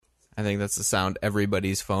I think that's the sound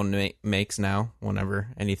everybody's phone makes now whenever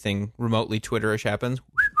anything remotely Twitterish happens.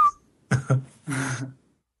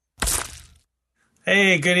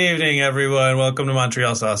 Hey, good evening, everyone. Welcome to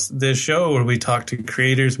Montreal Sauce, this show where we talk to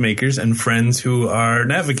creators, makers, and friends who are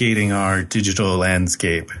navigating our digital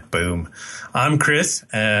landscape. Boom. I'm Chris,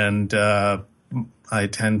 and I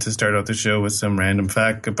tend to start out the show with some random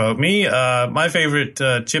fact about me. My favorite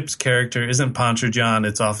Chips character isn't Poncho John,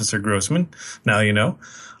 it's Officer Grossman. Now you know.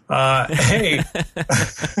 Hey,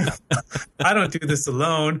 I don't do this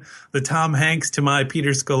alone. The Tom Hanks to my Peter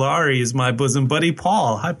Scolari is my bosom buddy,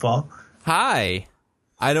 Paul. Hi, Paul. Hi.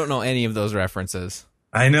 I don't know any of those references.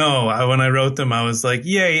 I know. When I wrote them, I was like,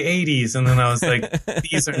 yay, 80s. And then I was like,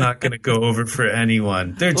 these are not going to go over for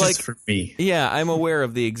anyone. They're just for me. Yeah, I'm aware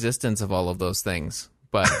of the existence of all of those things.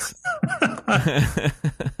 But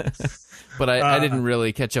but I didn't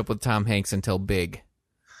really catch up with Tom Hanks until Big.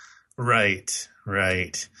 Right.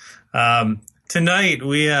 Tonight,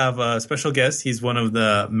 we have a special guest. He's one of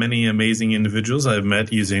the many amazing individuals I've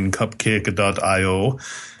met using Cupcake.io.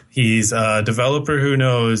 He's a developer who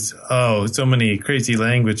knows, so many crazy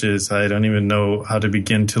languages. I don't even know how to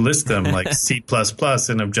begin to list them, like C++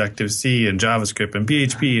 and Objective-C and JavaScript and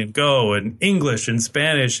PHP and Go and English and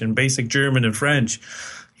Spanish and basic German and French.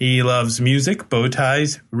 He loves music, bow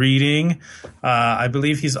ties, reading. I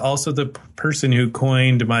believe he's also the person who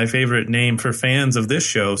coined my favorite name for fans of this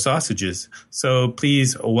show, Sausages. So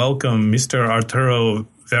please welcome Mr. Arturo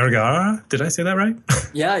Vergara. Did I say that right?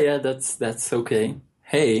 Yeah, that's okay.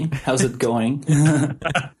 Hey, how's it going?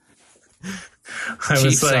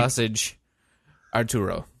 Chief Sausage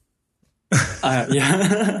Arturo.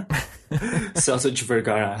 Yeah. Sausage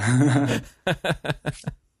Vergara.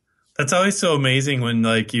 That's always so amazing when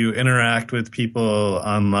you interact with people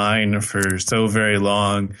online for so very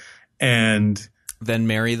long and then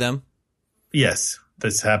marry them. Yes,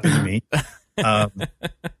 that's happened to me.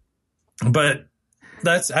 But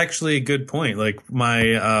that's actually a good point. Like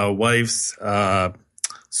my wife's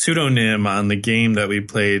pseudonym on the game that we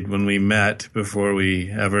played when we met before we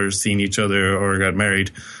ever seen each other or got married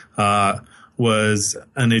was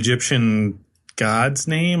an Egyptian god's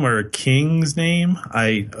name or a king's name.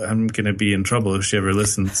 I'm going to be in trouble if she ever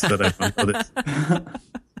listens that I don't know this.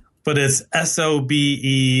 But it's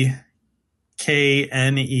Sobekneferu.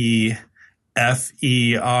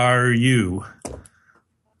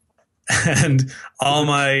 And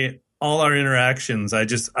all our interactions,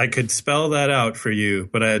 I could spell that out for you,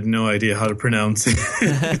 but I had no idea how to pronounce it.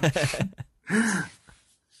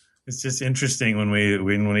 It's just interesting when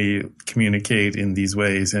we communicate in these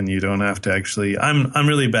ways, and you don't have to actually. I'm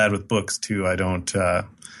really bad with books too. I don't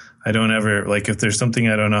ever if there's something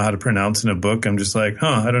I don't know how to pronounce in a book, I'm just like,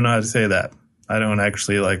 I don't know how to say that. I don't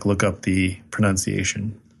actually look up the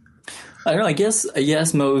pronunciation. I don't know. I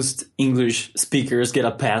guess most English speakers get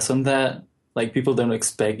a pass on that. People don't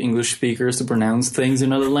expect English speakers to pronounce things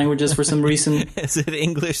in other languages for some reason. Is it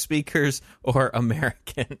English speakers or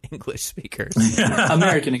American English speakers?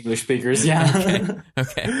 American English speakers, yeah.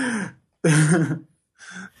 Okay.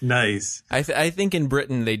 Nice. I think in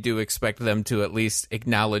Britain they do expect them to at least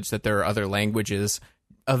acknowledge that there are other languages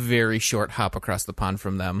a very short hop across the pond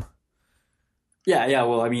from them. Yeah.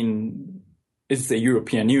 Well, I mean, it's the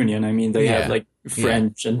European Union. I mean, they have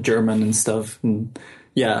French and German and stuff. And,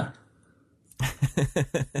 yeah.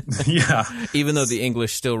 Yeah. Even though the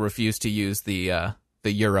English still refuse to use the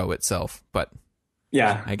euro itself, but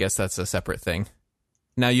yeah, I guess that's a separate thing.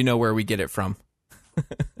 Now you know where we get it from.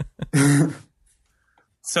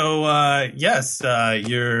 So yes,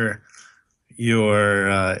 your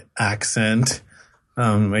accent.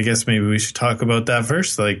 I guess maybe we should talk about that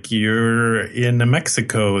first. You're in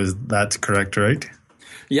Mexico, is that correct, right?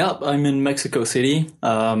 Yep, I'm in Mexico City.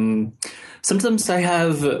 Sometimes I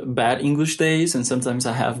have bad English days, and sometimes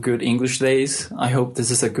I have good English days. I hope this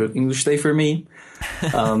is a good English day for me.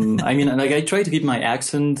 I mean, I try to keep my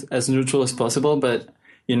accent as neutral as possible, but,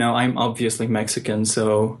 I'm obviously Mexican,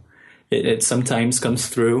 so it sometimes comes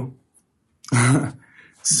through.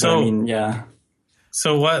 So, I mean, yeah.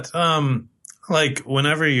 So what,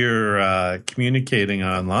 whenever you're communicating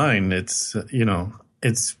online, it's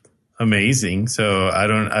amazing. So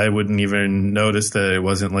I wouldn't even notice that it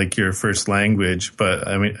wasn't your first language, but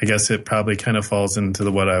I mean, I guess it probably kind of falls into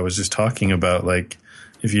what I was just talking about.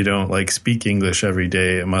 If you don't speak English every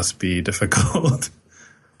day, it must be difficult.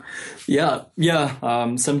 Yeah.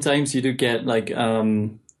 Sometimes you do get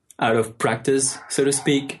out of practice, so to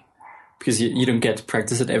speak, because you don't get to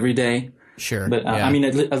practice it every day. Sure. But yeah. I mean,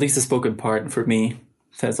 at least the spoken part for me,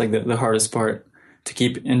 that's the hardest part to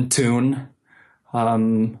keep in tune.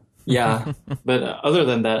 Yeah, but other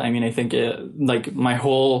than that, I mean, I think like my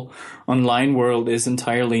whole online world is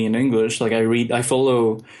entirely in English. Like I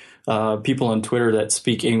follow people on Twitter that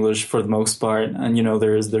speak English for the most part, and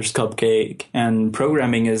there's Cupcake, and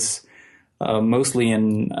programming is mostly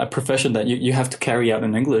in a profession that you have to carry out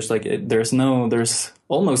in English. Like there are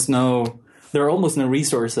almost no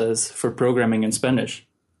resources for programming in Spanish.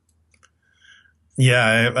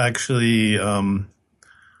 Yeah, I've actually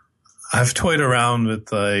I've toyed around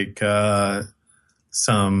with like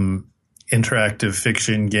some interactive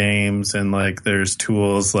fiction games, and like there's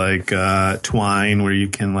tools like Twine where you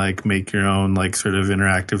can like make your own like sort of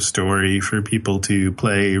interactive story for people to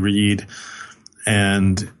play, read.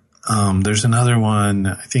 And there's another one,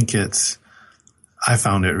 I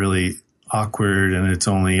found it really awkward, and it's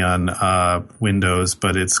only on Windows,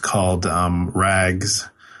 but it's called RAGS.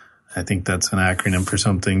 I think that's an acronym for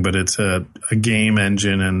something, but it's a game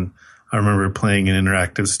engine, and I remember playing an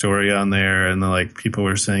interactive story on there, and like people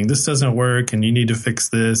were saying, this doesn't work and you need to fix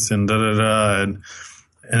this and da-da-da.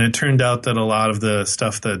 And it turned out that a lot of the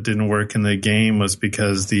stuff that didn't work in the game was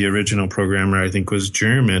because the original programmer, I think, was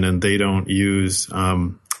German, and they don't use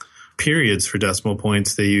periods for decimal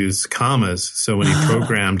points. They use commas. So when he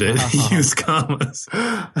programmed it, he used commas.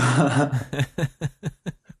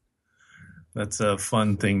 That's a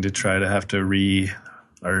fun thing to try to have to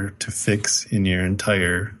to fix in your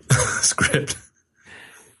entire script.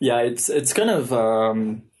 Yeah, it's kind of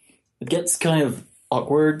it gets kind of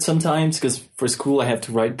awkward sometimes, because for school I have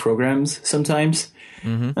to write programs sometimes,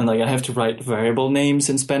 and like I have to write variable names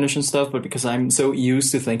in Spanish and stuff. But because I'm so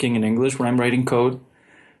used to thinking in English when I'm writing code,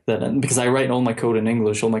 because I write all my code in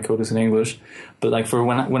English, all my code is in English. But like for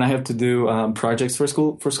when I have to do projects for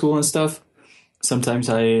school and stuff, sometimes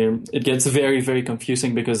it gets very, very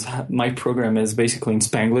confusing, because my program is basically in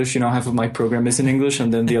Spanglish. Half of my program is in English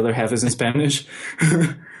and then the other half is in Spanish.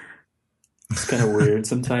 It's kind of weird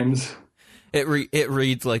sometimes. It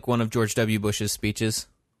reads like one of George W. Bush's speeches.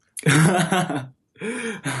 Kind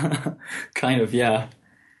of, yeah.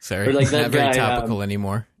 Sorry, or like that not very guy, topical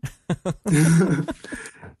anymore.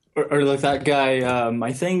 or like that guy,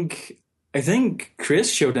 I think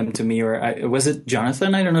Chris showed him to me, or was it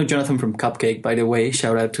Jonathan? I don't know. Jonathan from Cupcake, by the way.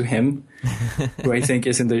 Shout out to him, who I think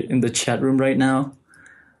is in the chat room right now.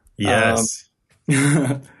 Yes.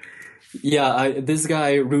 Yeah, this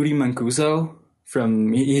guy Rudy Mancuso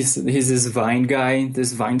he's this Vine guy,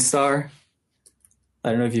 this Vine star. I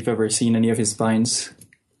don't know if you've ever seen any of his Vines.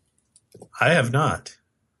 I have not.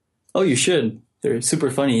 Oh, you should. They're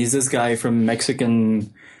super funny. He's this guy from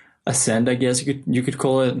Mexican Ascent, I guess you could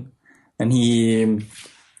call it. And he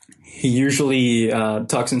usually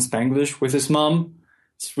talks in Spanglish with his mom.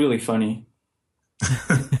 It's really funny.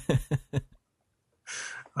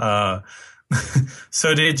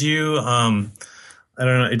 So did you, I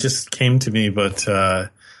don't know, it just came to me, but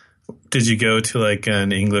did you go to like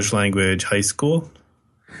an English language high school?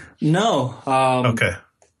 No. Okay.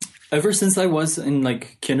 Ever since I was in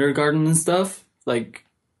like kindergarten and stuff, like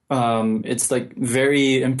it's like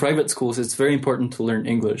in private schools, it's very important to learn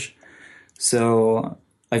English. So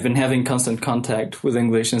I've been having constant contact with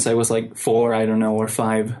English since I was like 4, I don't know, or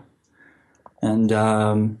 5. And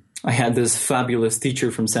I had this fabulous teacher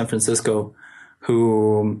from San Francisco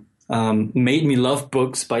who made me love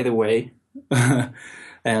books, by the way.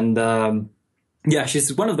 And yeah,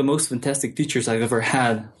 she's one of the most fantastic teachers I've ever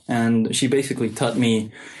had. And she basically taught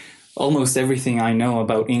me almost everything I know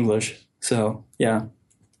about English. So yeah,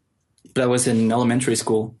 that was in elementary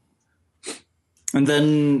school. And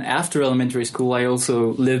then after elementary school, I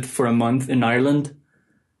also lived for a month in Ireland.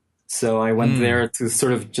 So I went there to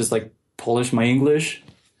sort of just like polish my English.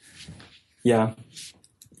 Yeah.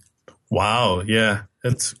 Wow. Yeah.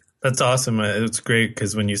 That's awesome. It's great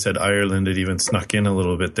because when you said Ireland, it even snuck in a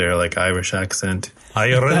little bit there, like Irish accent.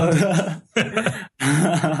 Ireland.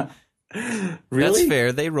 Really? That's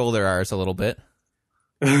fair. They roll their R's a little bit.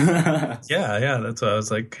 Yeah. That's why I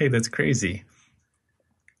was like, hey, that's crazy.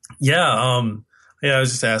 Yeah. Yeah, I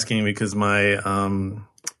was just asking because my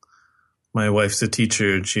wife's a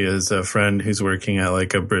teacher, and she has a friend who's working at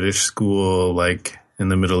like a British school, like in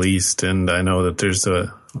the Middle East, and I know that there's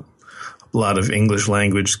a lot of English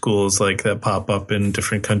language schools like that pop up in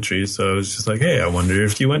different countries. So I was just like, hey, I wonder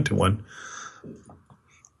if you went to one.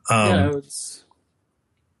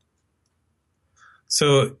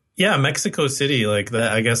 So yeah, Mexico City, like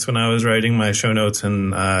that. I guess when I was writing my show notes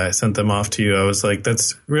and I sent them off to you, I was like,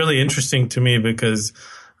 that's really interesting to me because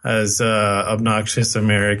as obnoxious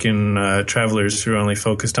American travelers who are only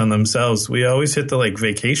focused on themselves, we always hit the like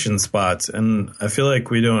vacation spots. And I feel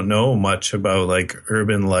like we don't know much about like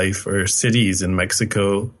urban life or cities in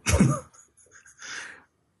Mexico.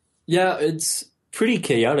 Yeah, it's pretty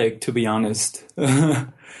chaotic, to be honest.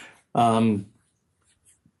 um,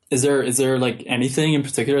 is there like anything in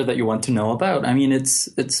particular that you want to know about? I mean, it's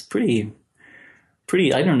pretty.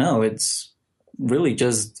 I don't know. It's really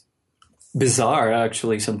just bizarre,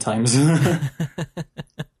 actually. Sometimes.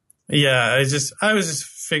 Yeah, I was just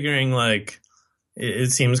figuring like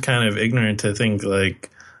it seems kind of ignorant to think like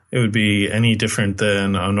it would be any different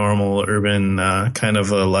than a normal urban kind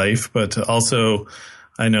of a life, but also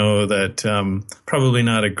I know that probably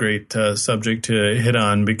not a great subject to hit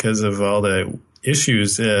on because of all the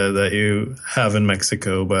issues that you have in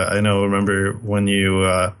Mexico. But I remember when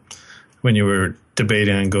you were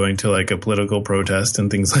debating on going to like a political protest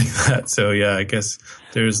and things like that. So yeah, I guess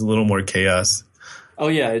there's a little more chaos. Oh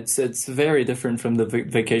yeah, it's very different from the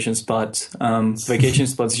vacation spots. Vacation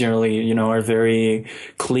spots generally, are very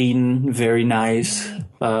clean, very nice.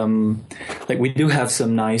 Like we do have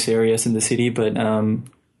some nice areas in the city, but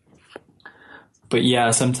yeah,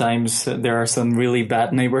 sometimes there are some really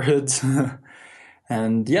bad neighborhoods.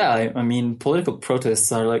 And yeah, I mean, political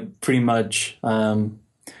protests are like pretty much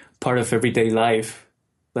part of everyday life.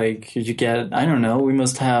 Like you get, I don't know, we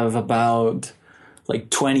must have about like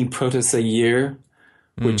 20 protests a year.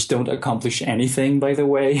 Which don't accomplish anything, by the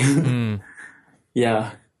way.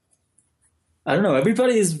 Yeah. I don't know.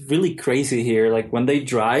 Everybody is really crazy here. Like when they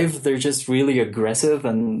drive, they're just really aggressive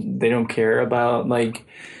and they don't care about like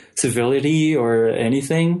civility or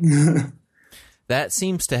anything. That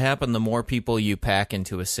seems to happen the more people you pack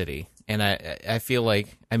into a city. And I feel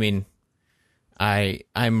like, I mean,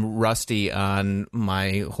 I'm rusty on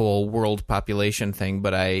my whole world population thing,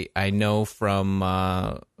 but I know from,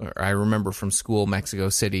 or I remember from school, Mexico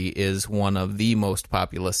City is one of the most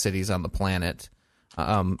populous cities on the planet.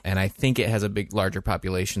 And I think it has a larger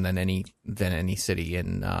population than any city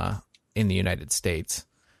in the United States.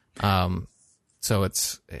 So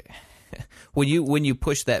it's, when you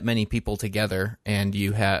push that many people together and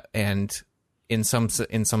in some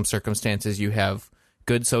circumstances you have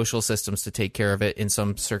good social systems to take care of it. In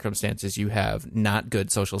some circumstances, you have not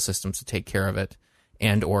good social systems to take care of it,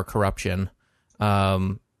 and or corruption.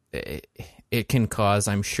 It can cause,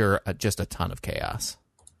 I'm sure, just a ton of chaos.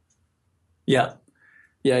 Yeah,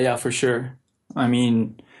 for sure. I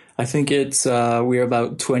mean, I think it's we're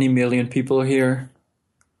about 20 million people here,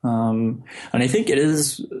 and I think it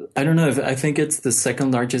is. I don't know if I think it's the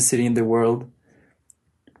second largest city in the world,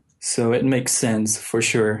 so it makes sense for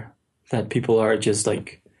sure that people are just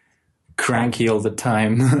like cranky all the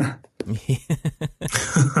time.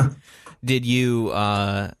 Did you,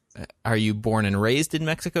 are you born and raised in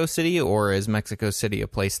Mexico City, or is Mexico City a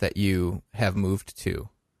place that you have moved to?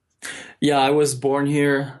 Yeah, I was born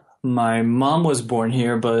here. My mom was born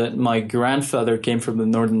here, but my grandfather came from the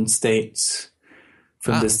northern states,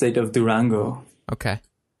 from the state of Durango. Okay.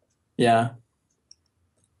 Yeah.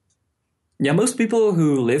 Yeah, most people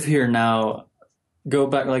who live here now go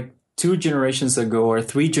back like 2 generations ago or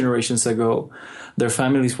 3 generations ago, their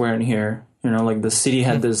families weren't here. Like the city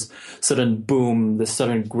had this sudden boom, this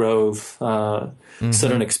sudden growth,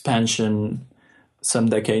 sudden expansion some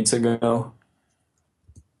decades ago.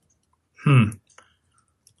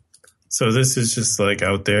 So this is just like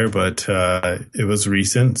out there, but it was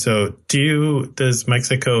recent. So does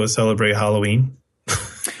Mexico celebrate Halloween?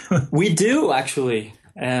 We do, actually.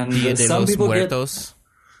 And Dia de some los people Muertos.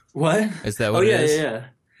 What? Is that what it is?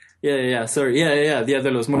 Yeah. Sorry. Yeah. Dia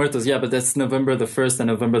de los Muertos. Yeah, but that's November the 1st and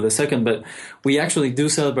November the 2nd. But we actually do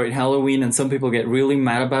celebrate Halloween, and some people get really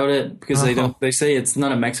mad about it because they say it's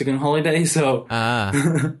not a Mexican holiday. So, yeah.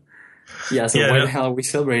 So why the hell are we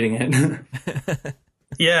celebrating it?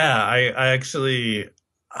 Yeah, I actually,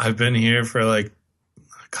 I've been here for like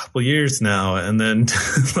a couple years now. And then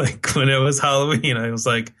like when it was Halloween, I was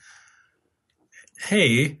like,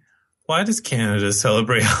 hey, why does Canada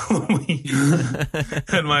celebrate Halloween?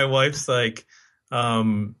 And my wife's like,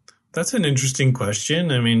 that's an interesting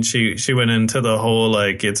question. I mean, she went into the whole,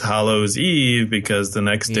 like, it's Hallows Eve because the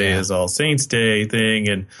next day is All Saints Day thing.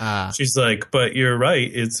 And she's like, but you're right.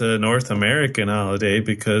 It's a North American holiday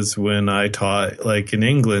because when I taught, like, in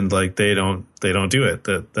England, like, they don't do it.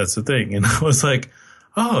 That's the thing. And I was like,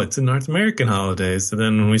 oh, it's a North American holiday. So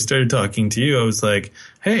then when we started talking to you, I was like,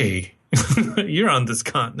 hey, you're on this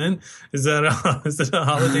continent. Is it a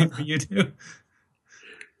holiday for you too?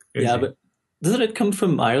 Crazy. Yeah, but doesn't it come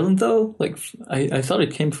from Ireland though? Like I thought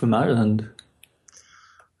it came from Ireland.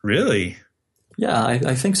 Really? Yeah,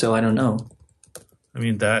 I think so. I don't know. I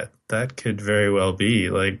mean that could very well be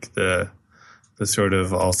like the sort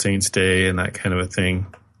of All Saints Day and that kind of a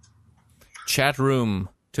thing. Chat room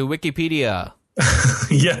to Wikipedia.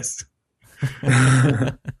 Yes.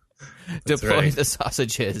 Deploy right. the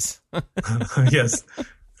sausages. Yes.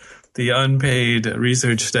 The unpaid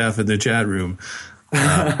research staff in the chat room.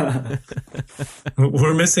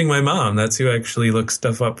 We're missing my mom. That's who actually looked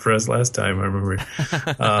stuff up for us last time, I remember.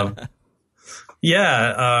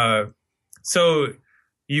 So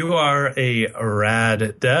you are a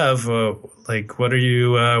rad dev. What are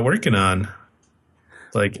you working on?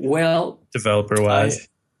 Well, developer-wise?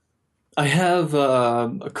 I have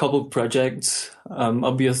a couple projects.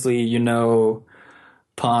 Obviously,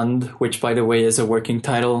 Pond, which, by the way, is a working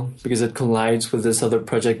title because it collides with this other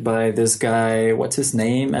project by this guy. What's his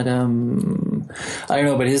name? Adam. I don't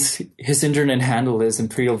know, but his internet handle is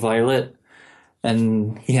Imperial Violet,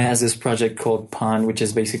 and he has this project called Pond, which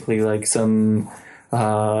is basically like some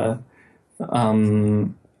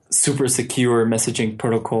super secure messaging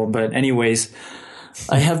protocol. But anyways,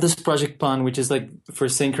 I have this project Pond, which is like for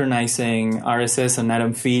synchronizing RSS and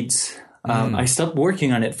Atom feeds. I stopped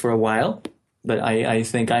working on it for a while, but I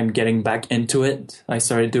think I'm getting back into it. I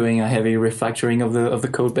started doing a heavy refactoring of the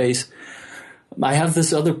code base. I have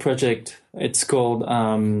this other project. It's called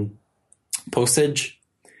Postage,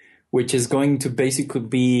 which is going to basically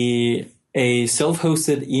be a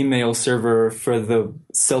self-hosted email server for the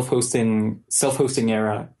self-hosting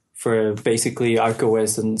era for basically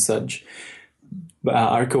ArcOS and such.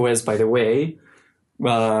 ArcOS, by the way,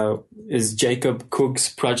 is Jacob Cook's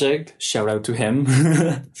project. Shout out to him.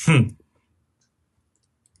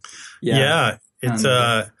 Yeah, it's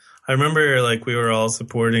I remember we were all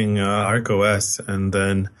supporting ArcOS, and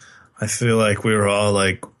then I feel like we were all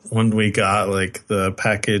when we got the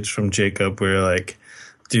package from Jacob, we were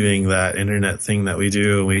doing that internet thing that we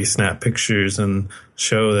do, and we snap pictures and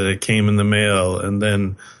show that it came in the mail, and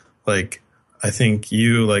then I think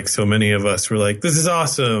you, so many of us, were like, this is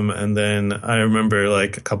awesome. And then I remember a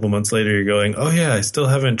couple months later, you're going, oh yeah, I still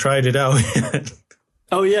haven't tried it out yet.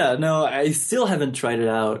 Oh yeah, no, I still haven't tried it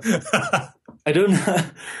out. I don't know.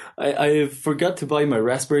 I forgot to buy my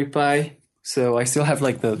Raspberry Pi, so I still have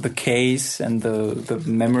the case and the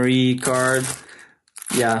memory card.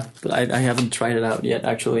 Yeah, but I haven't tried it out yet,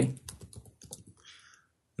 actually.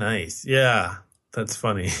 Nice. Yeah, that's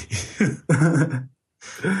funny.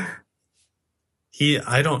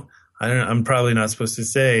 I'm probably not supposed to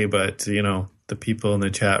say, but the people in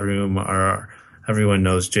the chat room everyone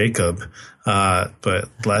knows Jacob. But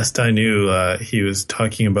last I knew, he was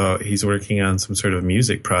talking about he's working on some sort of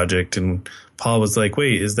music project, and Paul was like,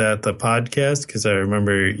 wait, is that the podcast? Because I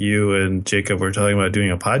remember you and Jacob were talking about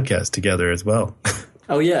doing a podcast together as well.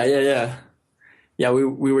 Oh yeah. Yeah,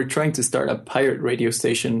 we were trying to start a pirate radio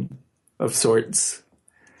station of sorts.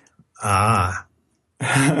 Ah.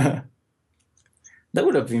 That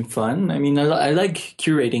would have been fun. I mean, I like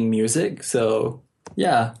curating music, so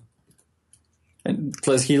yeah. And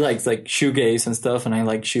plus, he likes shoegaze and stuff, and I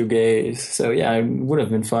like shoegaze. So yeah, it would have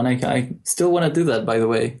been fun. I still want to do that, by the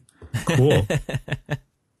way. Cool.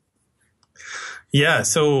 Yeah.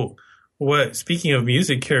 So, speaking of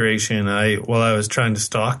music curation, while I was trying to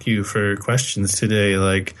stalk you for questions today,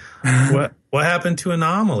 what happened to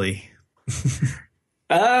Anomaly?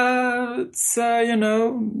 It's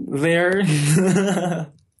there.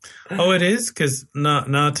 Oh, it is? Because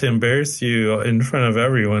not to embarrass you in front of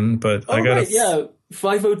everyone, but I gotta... Right, yeah,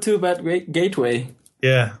 502 Bat Gateway.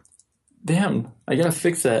 Yeah. Damn, I gotta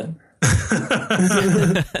fix that.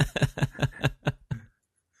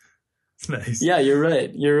 Nice. Yeah, you're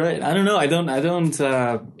right. I don't know. I don't.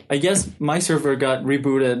 I guess my server got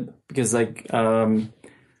rebooted because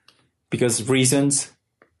reasons.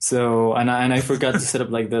 So and I forgot to set up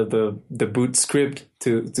the boot script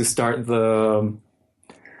to start the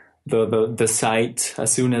site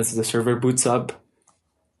as soon as the server boots up.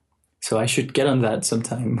 So I should get on that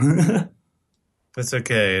sometime. That's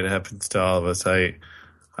okay. It happens to all of us. I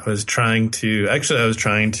was trying to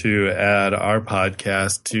add our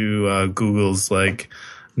podcast to Google's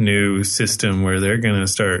new system where they're going to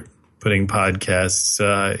start putting podcasts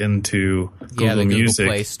into Google the Music.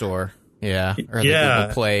 Google Play Store. Yeah, or the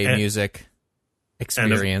Google Play Music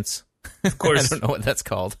Experience. Of course. I don't know what that's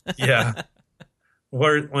called. Yeah.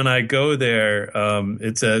 When I go there,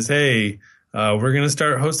 it says, hey, we're going to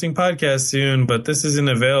start hosting podcasts soon, but this isn't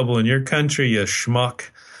available in your country, you schmuck.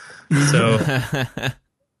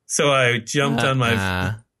 So I jumped on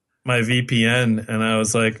my VPN and I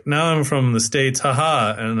was like, now I'm from the States,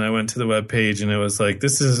 haha. And I went to the webpage and it was like,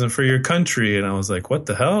 this isn't for your country. And I was like, what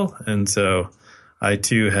the hell? And so I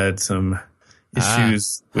too had some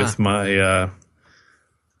issues with my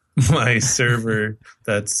my server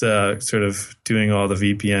that's sort of doing all the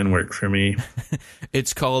VPN work for me.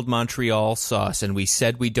 It's called Montreal Sauce, and we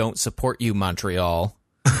said we don't support you, Montreal.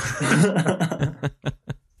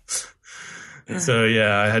 So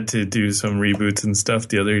yeah, I had to do some reboots and stuff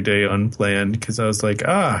the other day unplanned because I was like,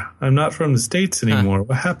 I'm not from the States anymore.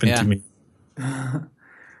 What happened to me?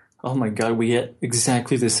 Oh my God, we get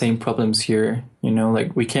exactly the same problems here. You know,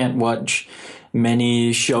 like we can't watch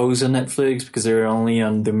many shows on Netflix because they're only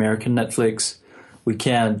on the American Netflix. We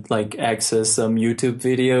can't like access some YouTube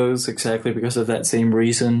videos exactly because of that same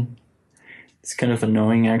reason. It's kind of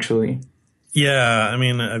annoying, actually. Yeah, I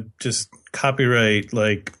mean, just copyright,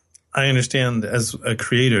 like, I understand as a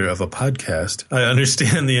creator of a podcast, I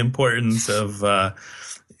understand the importance of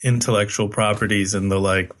intellectual properties and the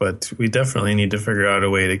like, but we definitely need to figure out a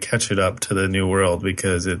way to catch it up to the new world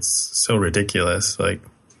because it's so ridiculous. Like,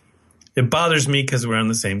 it bothers me because we're on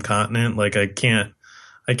the same continent. Like, I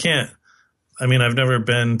mean, I've never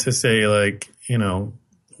been to, say, like, you know,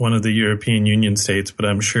 one of the European Union states, but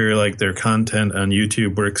I'm sure, like, their content on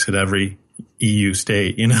YouTube works at every EU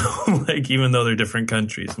state, you know, like even though they're different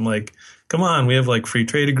countries. I'm like, come on, we have like free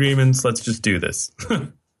trade agreements. Let's just do this.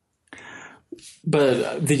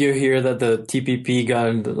 But did you hear that the TPP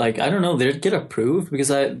got, like, I don't know, did it get approved?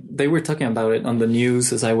 Because they were talking about it on the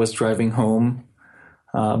news as I was driving home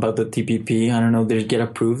about the TPP. I don't know, did it get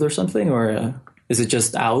approved or something? Or is it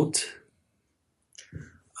just out?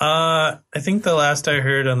 I think the last I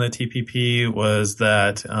heard on the TPP was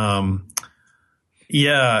that,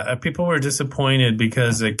 people were disappointed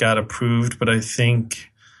because it got approved, but I think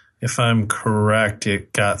if I'm correct,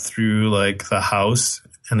 it got through like the House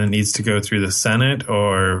and it needs to go through the Senate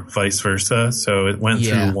or vice versa. So it went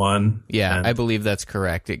through one. Yeah, I believe that's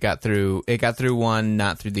correct. It got through one,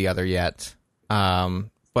 not through the other yet.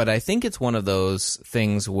 But I think it's one of those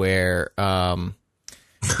things where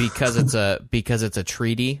because it's a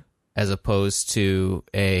treaty as opposed to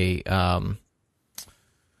a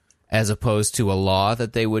law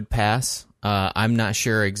that they would pass. I'm not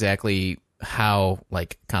sure exactly how,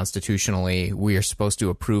 like, constitutionally we are supposed to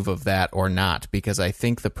approve of that or not, because I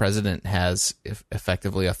think the president has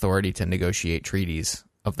effectively authority to negotiate treaties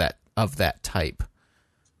of that type.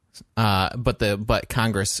 But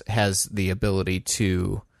Congress has the ability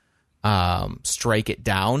to strike it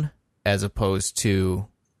down, as opposed to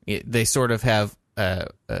they sort of have an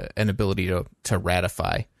ability to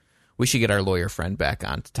ratify. We should get our lawyer friend back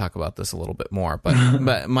on to talk about this a little bit more.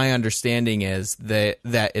 But my understanding is that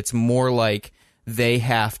it's more like they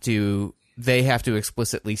have to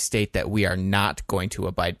explicitly state that we are not going to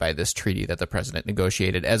abide by this treaty that the president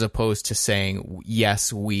negotiated, as opposed to saying,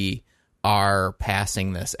 yes, we are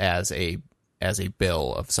passing this as a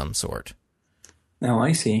bill of some sort. Oh,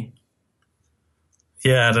 I see.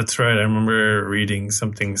 Yeah, that's right. I remember reading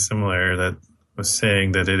something similar that was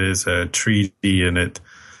saying that it is a treaty and it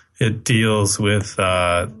deals with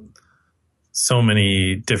so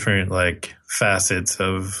many different like facets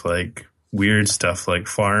of like weird stuff like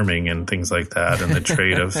farming and things like that, and the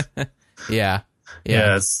trade of yeah,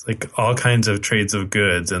 it's like all kinds of trades of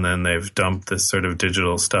goods, and then they've dumped this sort of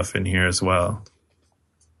digital stuff in here as well.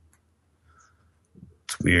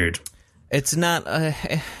 It's weird. It's not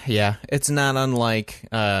it's not unlike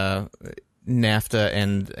NAFTA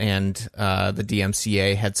and the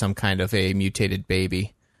DMCA had some kind of a mutated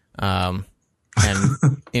baby. And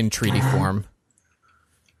in treaty form.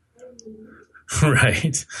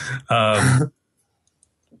 Right.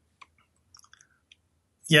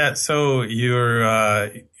 So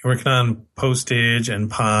you're working on Postage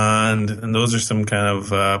and Pond, and those are some kind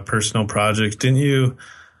of personal projects. Didn't you,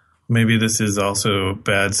 maybe this is also a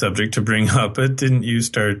bad subject to bring up, but didn't you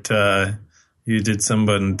start, you did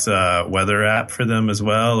someone's weather app for them as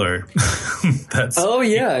well, or that's... Oh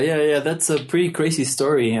yeah. That's a pretty crazy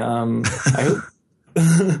story. I hope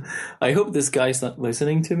I hope this guy's not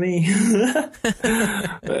listening to me.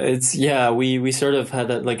 We sort of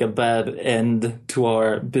had a bad end to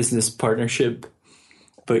our business partnership.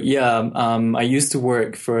 But I used to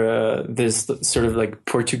work for this sort of like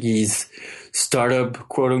Portuguese startup,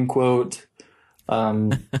 quote unquote,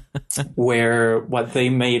 where what they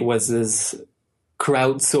made was this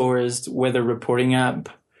crowdsourced weather reporting app.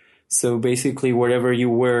 So basically, wherever you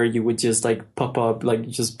were, you would just like pop up, like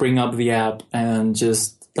just bring up the app and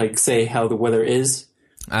just like say how the weather is.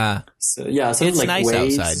 So it's like nice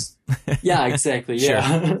Waze. Outside. Yeah, exactly.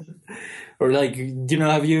 Yeah. Or like, did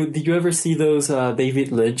you ever see those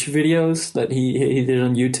David Lynch videos that he did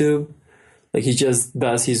on YouTube? Like he just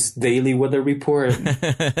does his daily weather report.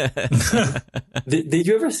 Did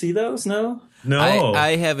you ever see those? No.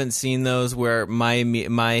 I haven't seen those. Where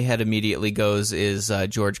my head immediately goes is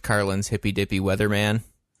George Carlin's Hippy Dippy Weatherman.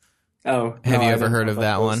 Oh, have you ever heard of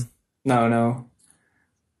that one? No.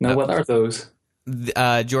 What are those?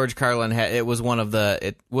 George Carlin it was one of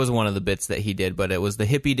the bits that he did, but it was the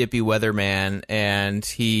hippy dippy weatherman, and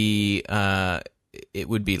he it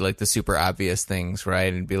would be like the super obvious things,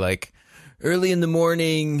 right? It'd be like early in the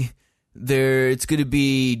morning, it's going to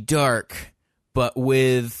be dark, but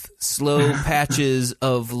with slow patches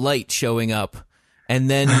of light showing up, and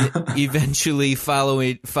then eventually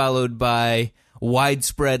followed by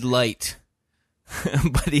widespread light,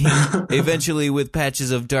 but eventually with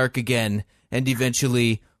patches of dark again, and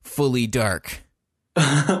eventually fully dark.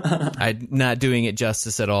 I'm not doing it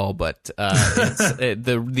justice at all, but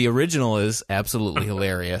the original is absolutely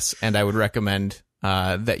hilarious, and I would recommend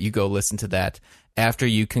that you go listen to that after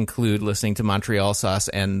you conclude listening to Montreal Sauce,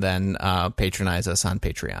 and then patronize us on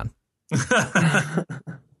Patreon.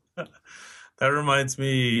 That reminds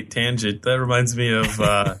me of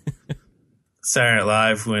Saturday Night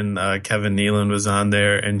Live when Kevin Nealon was on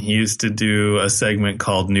there, and he used to do a segment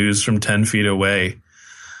called News from 10 Feet Away.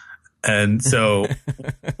 And so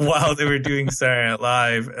while they were doing Saturday Night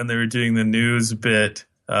Live and they were doing the news bit,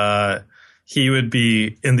 he would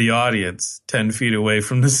be in the audience 10 feet away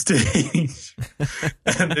from the stage.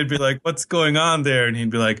 And they'd be like, "What's going on there?" And he'd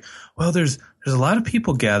be like, "Well, there's a lot of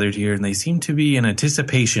people gathered here, and they seem to be in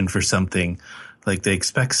anticipation for something. Like they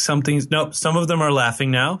expect something." Nope, some of them are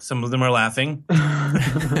laughing now. Some of them are laughing.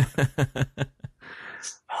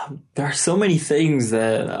 There are so many things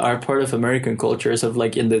that are part of American culture, sort of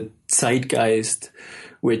like in the zeitgeist,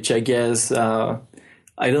 which I guess I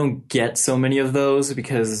don't get so many of those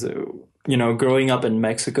because, growing up in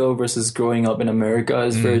Mexico versus growing up in America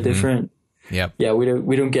is very different. Yep. Yeah,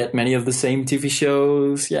 we don't get many of the same TV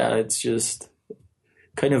shows. Yeah, it's just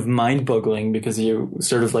kind of mind-boggling because you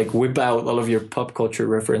sort of like whip out all of your pop culture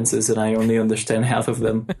references and I only understand half of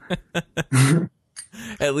them.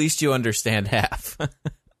 At least you understand half.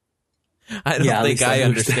 I don't think I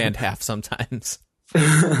understand half sometimes.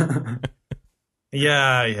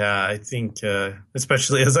 Yeah. I think,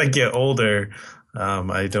 especially as I get older,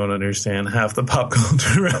 I don't understand half the pop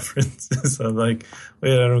culture references. I'm like,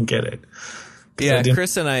 wait, I don't get it. Yeah,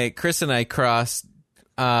 Chris and I crossed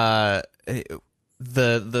the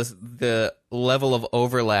level of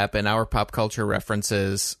overlap in our pop culture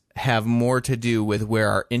references have more to do with where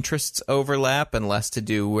our interests overlap and less to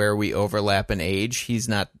do where we overlap in age. He's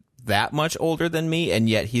not that much older than me, and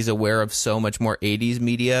yet he's aware of so much more 80s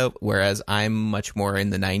media, whereas I'm much more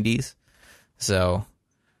in the 90s. So,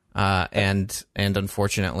 and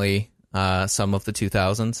unfortunately, some of the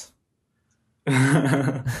 2000s.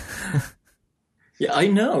 Yeah, I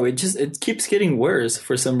know. It keeps getting worse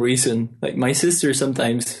for some reason. Like my sister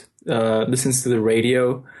sometimes listens to the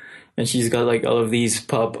radio, and she's got like all of these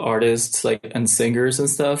pop artists and singers and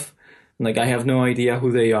stuff. And, I have no idea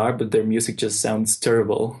who they are, but their music just sounds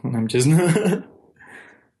terrible, and I'm just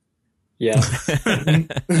yeah.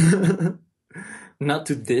 Not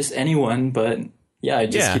to diss anyone, but yeah,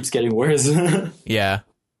 it just keeps getting worse. Yeah,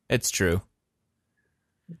 it's true.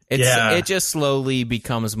 It just slowly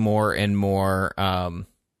becomes more and more.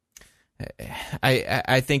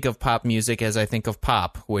 I think of pop music as I think of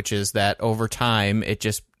pop, which is that over time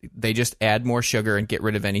they just add more sugar and get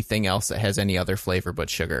rid of anything else that has any other flavor but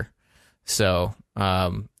sugar. So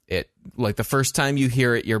it like the first time you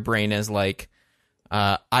hear it, your brain is like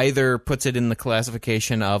either puts it in the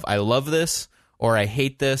classification of I love this or I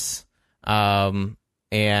hate this.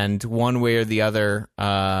 And one way or the other,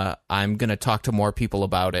 I'm going to talk to more people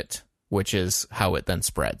about it, which is how it then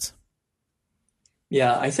spreads.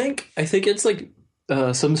 Yeah, I think it's like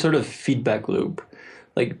some sort of feedback loop.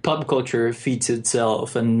 Like pop culture feeds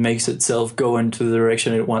itself and makes itself go into the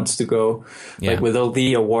direction it wants to go. Yeah. Like with all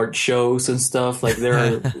the award shows and stuff, like there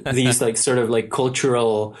are these like sort of like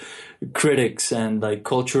cultural critics and like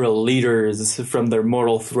cultural leaders from their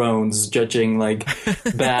mortal thrones judging like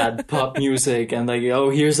bad pop music and like, oh,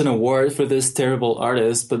 here's an award for this terrible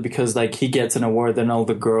artist, but because like he gets an award, then all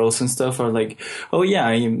the girls and stuff are like, oh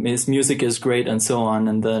yeah, his music is great and so on,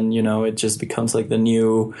 and then it just becomes like the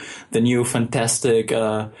new fantastic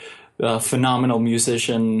phenomenal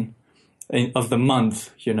musician of the month.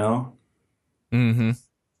 Mm-hmm.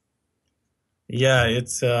 Yeah,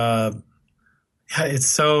 it's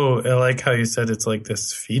so, I like how you said it's like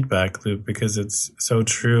this feedback loop because it's so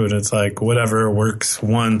true. And it's like whatever works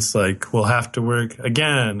once, like will have to work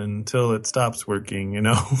again until it stops working,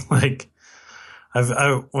 like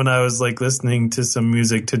when I was like listening to some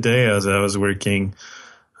music today as I was working,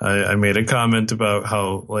 I made a comment about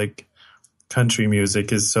how like country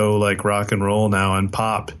music is so like rock and roll now and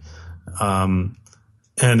pop. And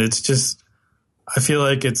it's just I feel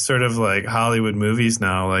like it's sort of like Hollywood movies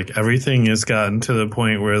now. Like everything has gotten to the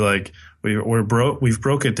point where like we've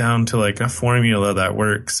broke it down to like a formula that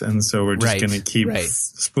works, and so we're just going to keep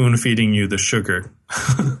spoon feeding you the sugar.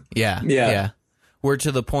 Yeah. We're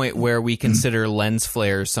to the point where we consider lens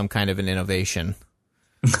flares some kind of an innovation.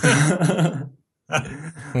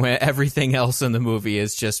 When everything else in the movie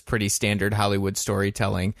is just pretty standard Hollywood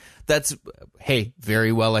storytelling. That's, hey,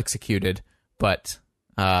 very well executed, but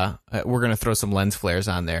we're going to throw some lens flares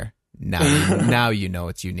on there. Now you know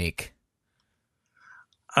it's unique.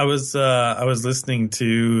 I was listening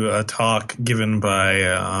to a talk given by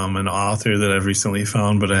an author that I've recently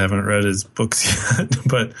found, but I haven't read his books yet.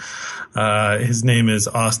 But his name is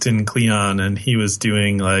Austin Kleon, and he was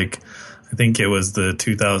doing like, I think it was the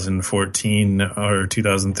 2014 or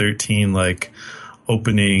 2013 like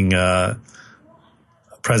opening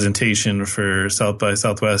presentation for South by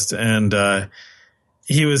Southwest, and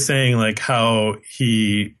he was saying like how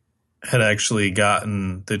he had actually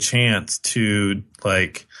gotten the chance to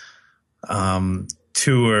like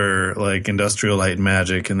tour like Industrial Light and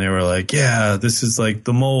Magic, and they were like, yeah, this is like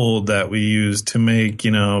the mold that we use to make,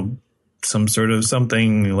 you know, some sort of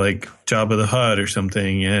something like Jabba the Hutt or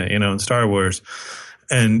something, you know, in Star Wars.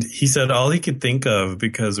 And he said all he could think of,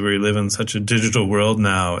 because we live in such a digital world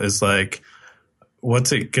now, is like,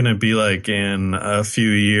 what's it going to be like in a few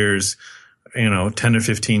years, you know, 10 or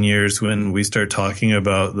 15 years, when we start talking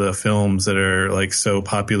about the films that are like so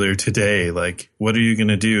popular today? Like, what are you going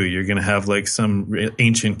to do? You're going to have like some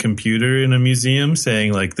ancient computer in a museum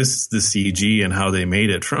saying like, this is the CG and how they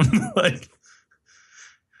made it from like,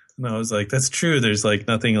 and I was like, that's true. There's like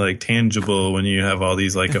nothing like tangible when you have all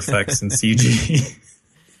these like effects and CG.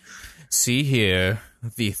 See here,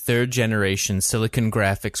 the 3rd generation Silicon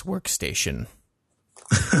Graphics workstation.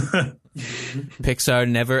 Pixar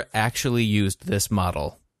never actually used this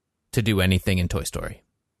model to do anything in Toy Story.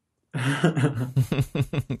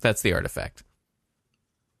 That's the artifact.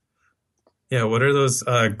 Yeah, what are those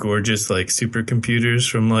gorgeous like supercomputers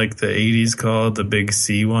from like the 80s called? The big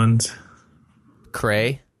C ones?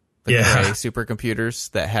 Cray? The Cray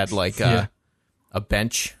supercomputers that had like a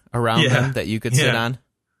bench around them that you could sit on?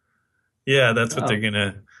 Yeah, that's what they're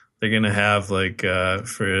gonna have like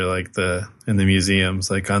for like in the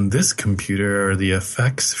museums, like on this computer are the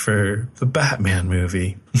effects for the Batman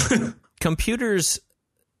movie. Computers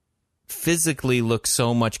physically look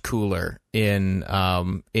so much cooler in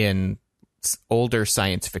older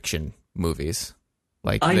science fiction movies.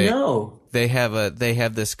 Like I know they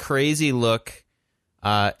have this crazy look.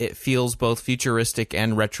 It feels both futuristic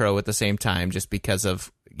and retro at the same time, just because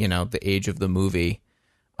of, you know, the age of the movie.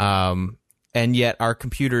 And yet our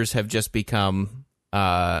computers have just become,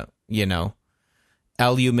 you know,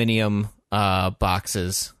 aluminum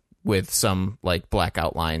boxes with some like black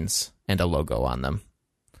outlines and a logo on them.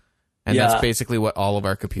 And that's basically what all of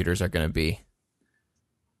our computers are going to be.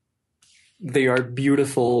 They are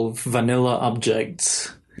beautiful vanilla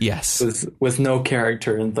objects. Yes. With no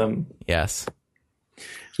character in them. Yes.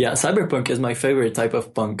 Yeah, cyberpunk is my favorite type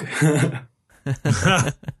of punk.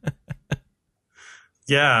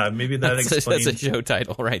 Yeah, maybe explains. That's a show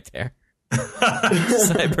title right there.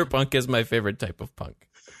 Cyberpunk is my favorite type of punk.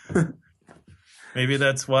 Maybe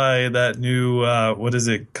that's why that new, what is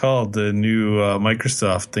it called? The new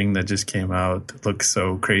Microsoft thing that just came out looks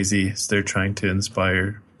so crazy. So they're trying to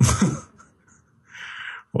inspire.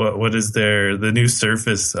 What is the new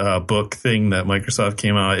Surface book thing that Microsoft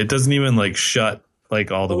came out? It doesn't even like shut like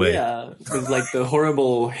all the way. Yeah, with like the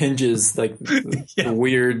horrible hinges, like the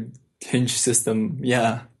weird hinge system.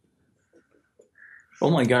 Yeah. Oh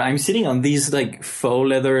my god, I'm sitting on these like faux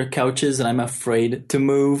leather couches and I'm afraid to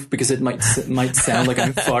move because it might sound like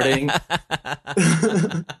I'm farting.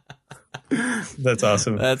 That's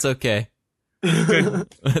awesome. That's okay.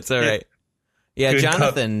 That's all right. Yeah,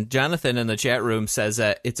 Jonathan in the chat room says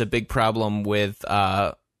that it's a big problem with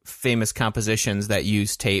famous compositions that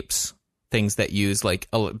use tapes, things that use like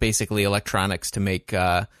basically electronics to make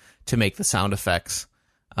the sound effects.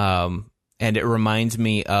 And it reminds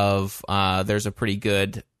me of there's a pretty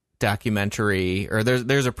good documentary, or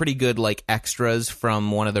there's a pretty good like extras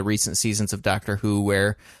from one of the recent seasons of Doctor Who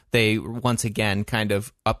where they once again kind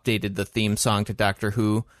of updated the theme song to Doctor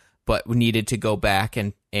Who, but needed to go back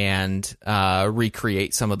and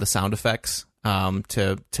recreate some of the sound effects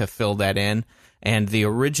to fill that in. And the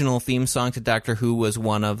original theme song to Doctor Who was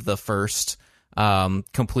one of the first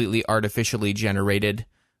completely artificially generated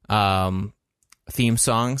theme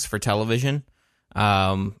songs for television,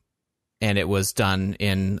 and it was done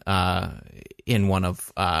in one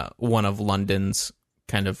of London's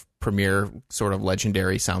kind of premier sort of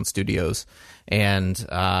legendary sound studios, and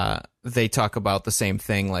they talk about the same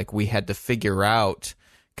thing. Like, we had to figure out,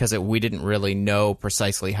 because we didn't really know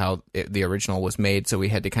precisely how the original was made, so we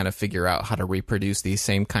had to kind of figure out how to reproduce these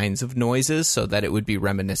same kinds of noises so that it would be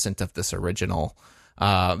reminiscent of this original.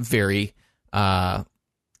 Very I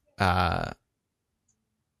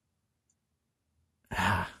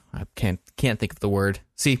can't think of the word.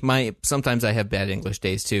 See, sometimes I have bad English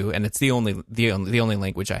days too, and it's the only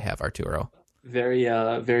language I have, Arturo. Very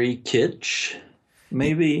very kitsch,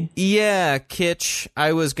 maybe. Yeah, kitsch.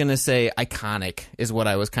 I was gonna say iconic is what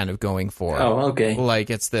I was kind of going for. Oh, okay. Like,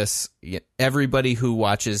 it's this. Everybody who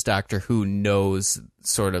watches Doctor Who knows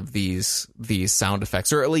sort of these sound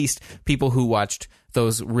effects, or at least people who watched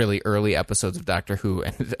those really early episodes of Doctor Who.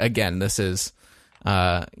 And again, this is.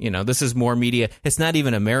 This is more media. It's not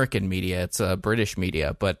even American media. It's British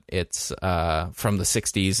media, but it's from the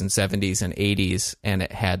 60s and 70s and 80s, and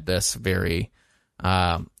it had this very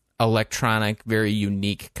electronic, very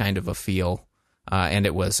unique kind of a feel, and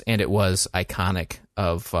it was iconic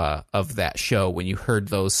of that show. When you heard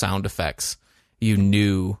those sound effects, you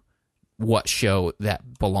knew what show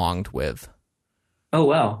that belonged with. Oh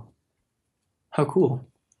wow, how cool!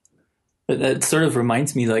 That sort of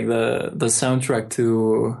reminds me, like the soundtrack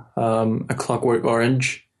to A Clockwork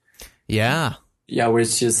Orange. Yeah, where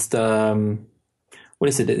it's just what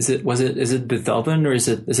is it? Is it Beethoven, or is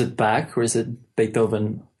it Bach, or is it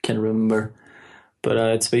Beethoven? Can't remember. But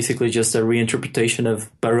it's basically just a reinterpretation of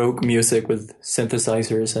Baroque music with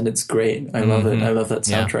synthesizers, and it's great. I love it. I love that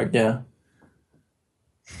soundtrack. Yeah.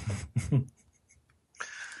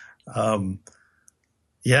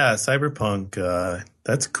 Yeah, cyberpunk.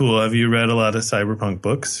 That's cool. Have you read a lot of cyberpunk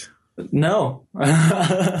books? No.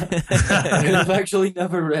 I've actually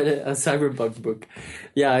never read a cyberpunk book.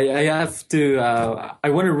 Yeah, I have to. I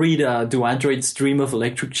want to read Do Androids Dream of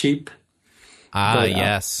Electric Sheep?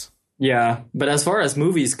 Yes. Yeah, but as far as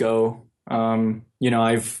movies go, I've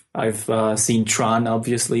seen Tron,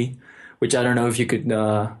 obviously, which I don't know if you could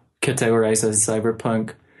categorize as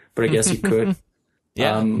cyberpunk, but I guess you could.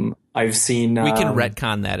 Yeah. I've seen. We can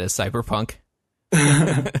retcon that as cyberpunk.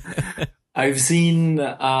 I've seen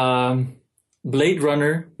Blade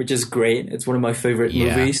Runner, which is great. It's one of my favorite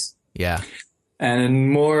movies. Yeah. And in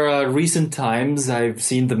more recent times, I've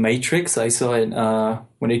seen The Matrix. I saw it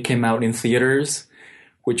when it came out in theaters,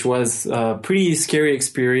 which was a pretty scary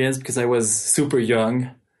experience because I was super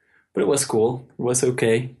young, but it was cool. It was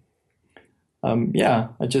okay. I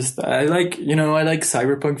like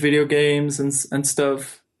cyberpunk video games and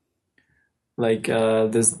stuff. Like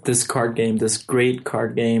this card game, this great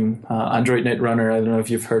card game, Android Netrunner. I don't know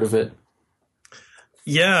if you've heard of it.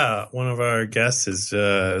 Yeah, one of our guests is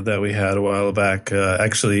that we had a while back.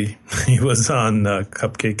 Actually, he was on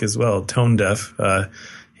Cupcake as well. Tone Deaf.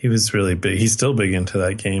 He was really big. He's still big into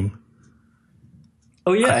that game.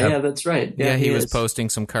 Oh yeah, that's right. Yeah, he was posting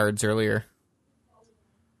some cards earlier.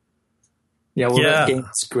 Yeah, that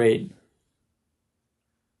game's great.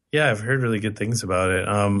 Yeah, I've heard really good things about it.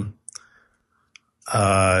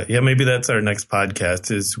 Maybe that's our next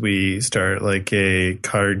podcast, is we start like a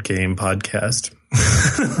card game podcast.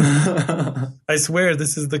 I swear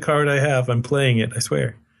this is the card I have. I'm playing it. I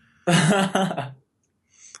swear.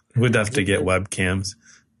 We'd have to get webcams.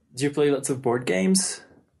 Do you play lots of board games?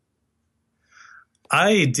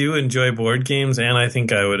 I do enjoy board games, and I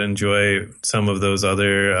think I would enjoy some of those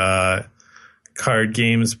other card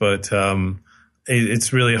games, but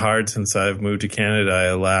it's really hard since I've moved to Canada.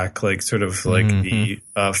 I lack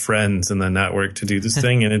the friends and the network to do this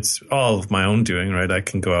thing, and it's all of my own doing, right? I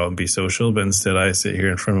can go out and be social, but instead I sit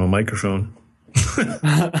here in front of a microphone.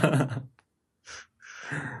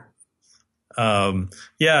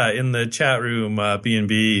 In the chat room,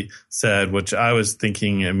 B&B said, which I was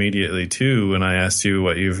thinking immediately too when I asked you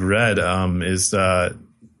what you've read, is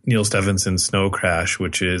Neil Stephenson's Snow Crash,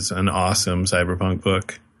 which is an awesome cyberpunk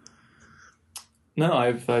book. No,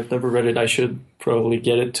 I've never read it. I should probably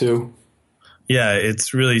get it too. Yeah,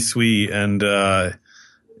 it's really sweet, and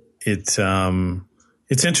it's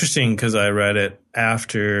interesting because I read it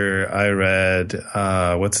after I read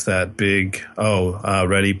what's that big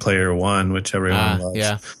Ready Player One, which everyone loves.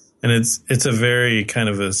 Yeah, and it's a very kind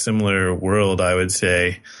of a similar world, I would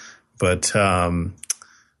say, but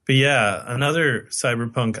yeah, another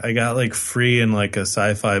cyberpunk I got like free in like a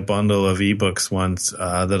sci-fi bundle of ebooks once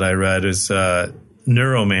that I read is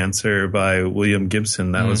Neuromancer by William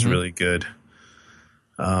Gibson. That was really good.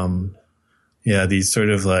 These sort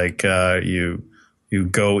of like you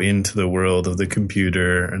go into the world of the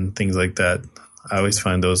computer and things like that. I always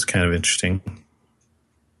find those kind of interesting.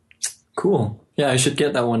 Cool. Yeah, I should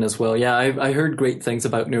get that one as well. Yeah, I heard great things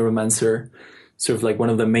about Neuromancer, sort of like one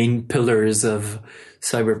of the main pillars of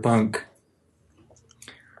cyberpunk.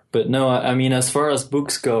 But no, I mean, as far as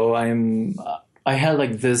books go, I had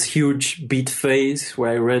like this huge beat phase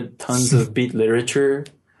where I read tons of beat literature.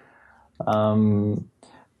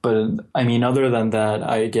 But I mean, other than that,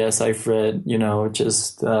 I guess I've read,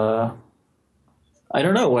 just I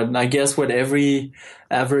don't know what every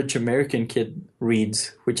average American kid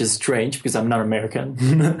reads, which is strange because I'm not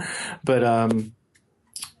American. But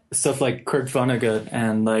stuff like Kurt Vonnegut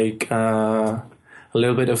and like a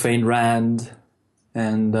little bit of Ayn Rand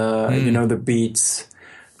and the Beats,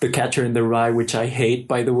 The Catcher in the Rye, which I hate,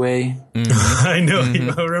 by the way. I know.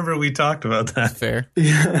 I remember we talked about that. Fair.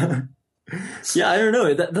 Yeah. Yeah, I don't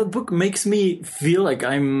know. That book makes me feel like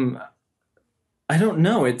I don't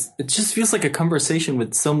know. It just feels like a conversation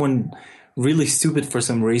with someone really stupid for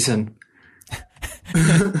some reason.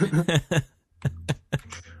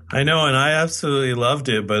 I know, and I absolutely loved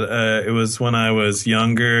it, but it was when I was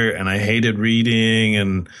younger and I hated reading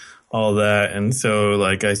and all that. And so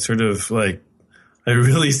like I sort of like I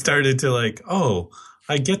really started to like, oh,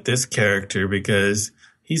 I get this character because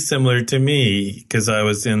he's similar to me because I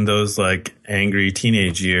was in those like angry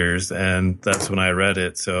teenage years, and that's when I read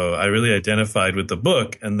it. So I really identified with the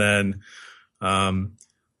book. And then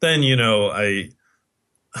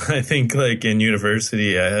I think like in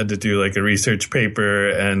university, I had to do like a research paper,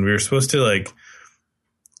 and we were supposed to like,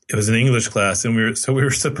 it was an English class, and we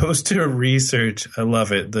were supposed to research. I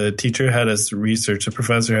love it. The teacher had us research, the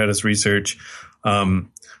professor had us research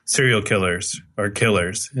serial killers or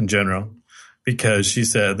killers in general, because she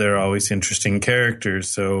said they're always interesting characters.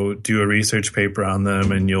 So do a research paper on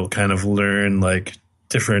them and you'll kind of learn like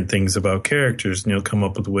different things about characters, and you'll come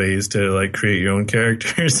up with ways to like create your own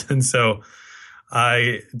characters. And so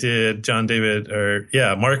I did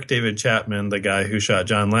Mark David Chapman, the guy who shot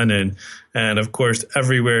John Lennon. And of course,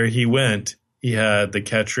 everywhere he went, he had The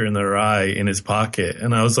Catcher in the Rye in his pocket.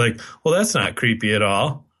 And I was like, well, that's not creepy at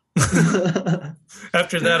all.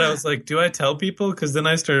 After that, I was like, do I tell people? Because then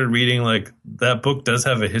I started reading, like, that book does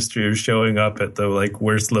have a history of showing up at the, like,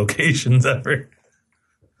 worst locations ever.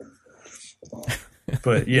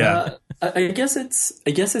 But, yeah. I guess it's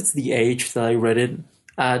the age that I read it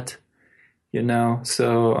at,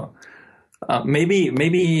 so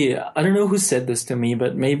maybe, I don't know who said this to me,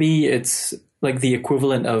 but maybe it's like the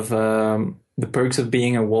equivalent of The Perks of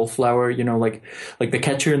Being a Wallflower, like The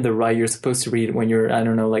Catcher in the Rye, you're supposed to read it when you're, I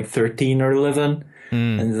don't know, like 13 or 11.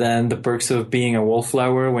 And then The Perks of Being a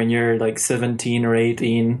Wallflower when you're like 17 or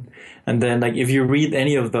 18. And then like if you read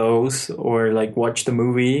any of those or like watch the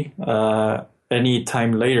movie any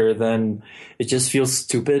time later, then it just feels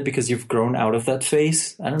stupid because you've grown out of that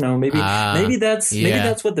phase. I don't know. Maybe that's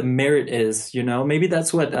what the merit is. Maybe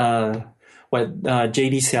that's what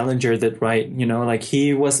J.D. Salinger did right. Like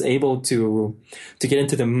he was able to get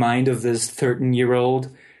into the mind of this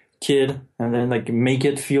 13-year-old kid and then like make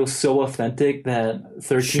it feel so authentic that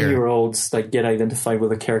 13-year-olds like get identified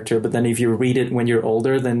with a character. But then if you read it when you're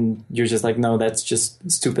older, then you're just like, no, that's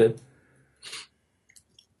just stupid.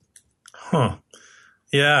 Huh.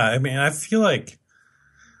 Yeah, I mean, I feel like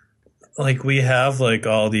we have like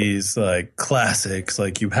all these like classics,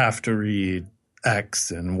 like you have to read X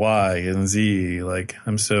and Y and Z. Like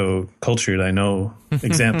I'm so cultured, I know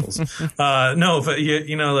examples. No, but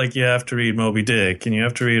like you have to read Moby Dick and you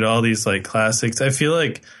have to read all these like classics. I feel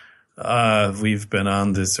like we've been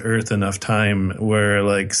on this earth enough time where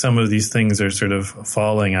like some of these things are sort of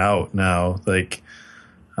falling out now. Like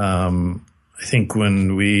I think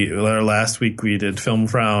when last week we did Film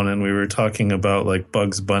Frown and we were talking about like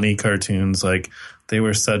Bugs Bunny cartoons, like they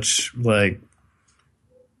were such like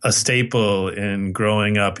a staple in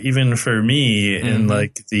growing up, even for me in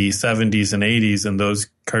like the 70s and 80s. And those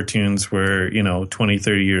cartoons were, 20,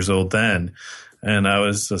 30 years old then. And I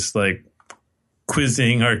was just like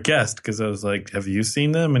quizzing our guest because I was like, have you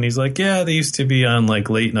seen them? And he's like, yeah, they used to be on like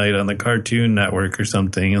late night on the Cartoon Network or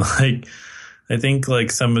something. And like, I think like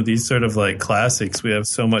some of these sort of like classics, we have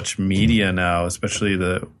so much media now, especially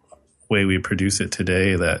the way we produce it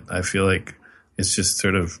today, that I feel like it's just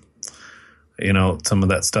sort of, some of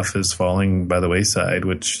that stuff is falling by the wayside,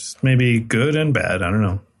 which is maybe good and bad. I don't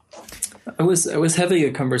know. I was having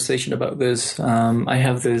a conversation about this. I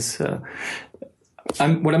have this. What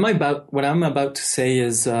I'm about to say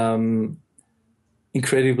is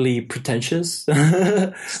incredibly pretentious. So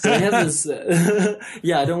I have this.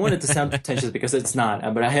 I don't want it to sound pretentious because it's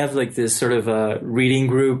not. But I have like this sort of reading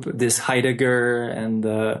group, this Heidegger and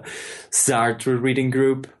Sartre reading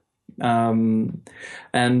group, and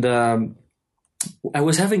I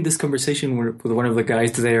was having this conversation with one of the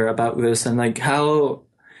guys there about this, and like how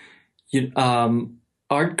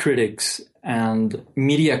art critics and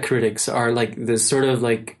media critics are like this sort of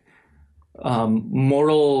like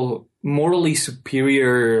morally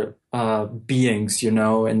superior beings, you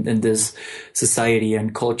know, in this society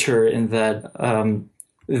and culture, in that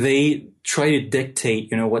they try to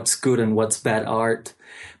dictate, you know, what's good and what's bad art.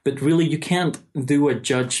 But really, you can't do a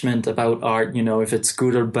judgment about art, you know, if it's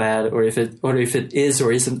good or bad, or if it is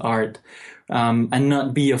or isn't art, and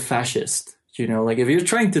not be a fascist. You know, like if you're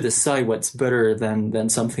trying to decide what's better than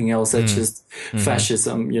something else, that's just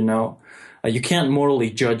fascism. You know, you can't morally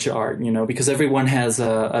judge art, you know, because everyone has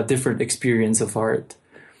a different experience of art.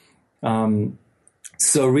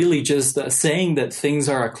 So really, just saying that things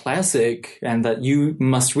are a classic and that you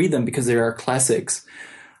must read them because they are classics.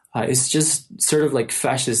 It's just sort of like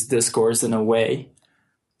fascist discourse in a way.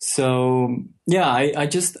 So yeah, I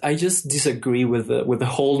just disagree with the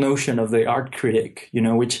whole notion of the art critic, you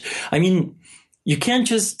know, which, I mean, you can't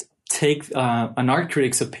just take an art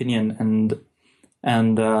critic's opinion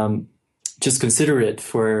and just consider it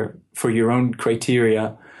for your own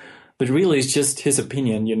criteria. But really, it's just his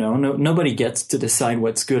opinion, you know. Nobody gets to decide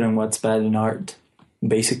what's good and what's bad in art,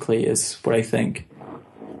 basically, is what I think.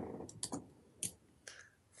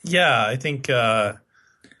 Yeah, I think I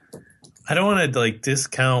don't want to like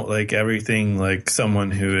discount like everything like someone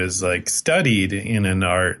who is like studied in an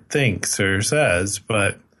art thinks or says,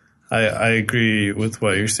 but I agree with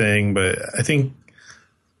what you're saying. But I think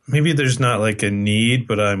maybe there's not like a need,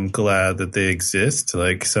 but I'm glad that they exist.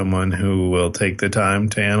 Like someone who will take the time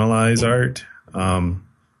to analyze art.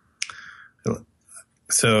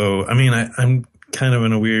 So I mean, I'm kind of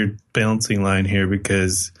in a weird balancing line here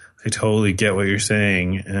because I totally get what you're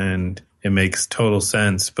saying, and it makes total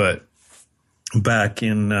sense. But back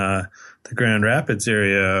in the Grand Rapids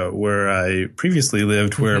area where I previously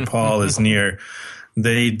lived, where Paul is near,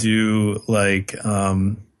 they do like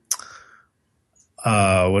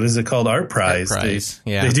what is it called? Art Prize. Art Prize.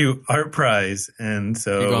 They do Art Prize, and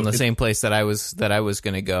so you're going the same place that I was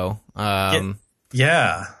going to go.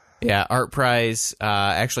 Yeah. Art Prize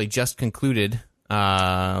actually just concluded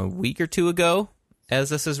a week or two ago, as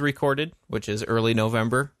this is recorded, which is early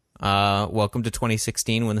November. Welcome to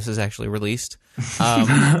 2016 when this is actually released.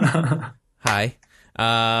 Hi.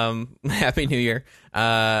 Happy New Year.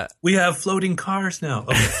 We have floating cars now.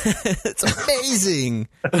 Okay. It's amazing.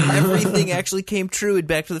 Everything actually came true in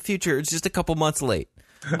Back to the Future. It's just a couple months late.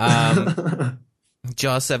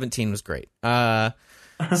 Jaws 17 was great.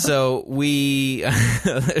 So we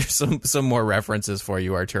there's some more references for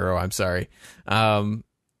you, Arturo. I'm sorry.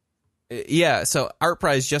 Yeah, so Art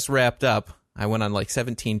Prize just wrapped up. I went on like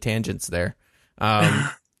 17 tangents there.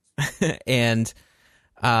 And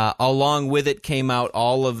along with it came out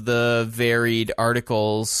all of the varied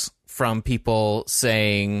articles from people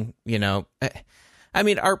saying, you know, I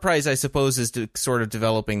mean, Art Prize, I suppose, is sort of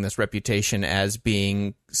developing this reputation as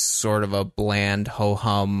being sort of a bland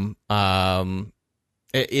ho-hum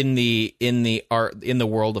in the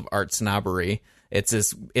world of art snobbery. It's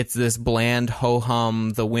this bland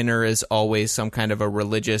ho-hum. The winner is always some kind of a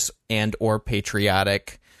religious and or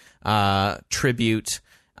patriotic tribute.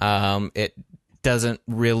 It doesn't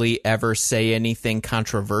really ever say anything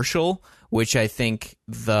controversial, which I think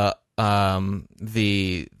the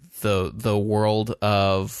world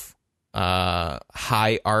of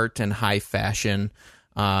high art and high fashion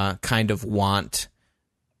kind of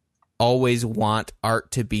always want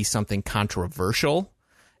art to be something controversial,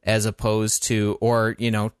 as opposed to, or, you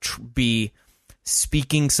know, be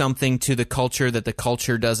speaking something to the culture that the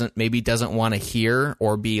culture doesn't want to hear,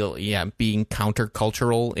 or being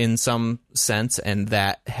countercultural in some sense. And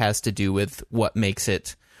that has to do with what makes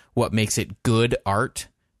it good art,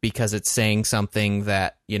 because it's saying something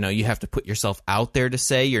that, you know, you have to put yourself out there to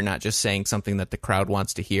say. You're not just saying something that the crowd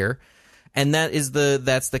wants to hear. And that's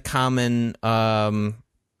the common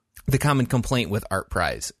complaint with Art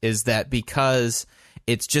Prize, is that because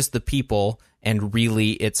it's just the people, and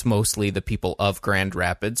really it's mostly the people of Grand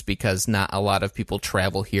Rapids, because not a lot of people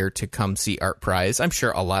travel here to come see Art Prize. I'm sure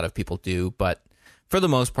a lot of people do, but for the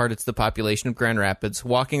most part, it's the population of Grand Rapids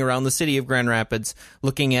walking around the city of Grand Rapids,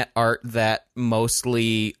 looking at art that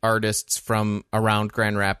mostly artists from around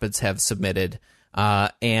Grand Rapids have submitted.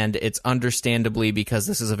 And it's understandably, because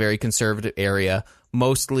this is a very conservative area,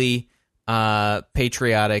 mostly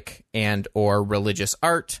patriotic and or religious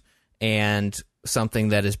art, and something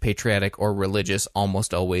that is patriotic or religious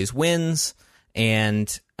almost always wins.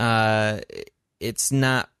 And it's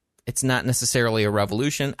not It's not necessarily a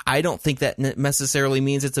revolution. I don't think that necessarily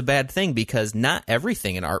means it's a bad thing, because not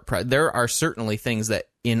everything in Art Prize. There are certainly things that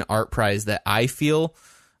in Art Prize that I feel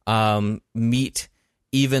meet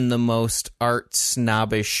even the most art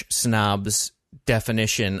snob's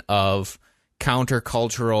definition of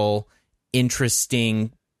countercultural,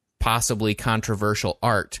 interesting, possibly controversial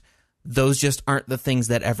art. Those just aren't the things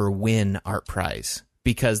that ever win Art Prize,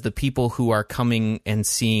 because the people who are coming and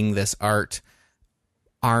seeing this art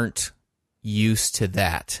aren't used to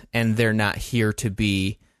that, and they're not here to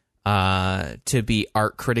be art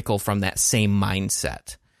critical from that same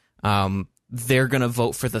mindset. They're going to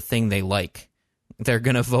vote for the thing they like. They're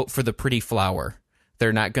going to vote for the pretty flower.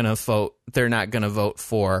 They're not going to vote. They're not going to vote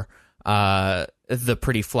for the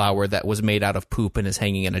pretty flower that was made out of poop and is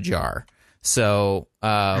hanging in a jar. So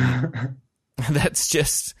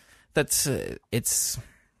it's.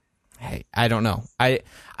 Hey, I don't know.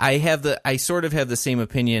 I sort of have the same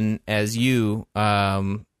opinion as you,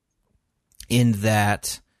 in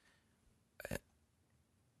that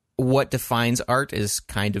what defines art is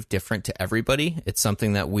kind of different to everybody. It's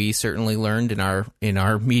something that we certainly learned in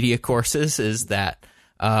our media courses, is that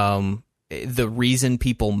the reason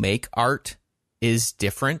people make art is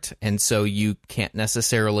different, and so you can't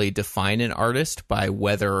necessarily define an artist by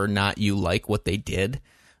whether or not you like what they did.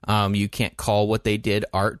 You can't call what they did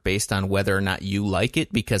art based on whether or not you like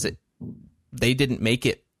it, because they didn't make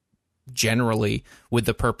it generally with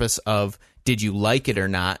the purpose of, did you like it or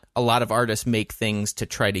not? A lot of artists make things to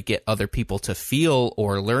try to get other people to feel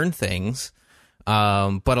or learn things.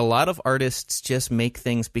 But a lot of artists just make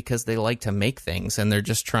things because they like to make things, and they're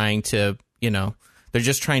just trying to,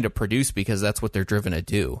 produce because that's what they're driven to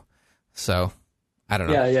do. So I don't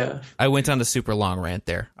know. Yeah. I went on a super long rant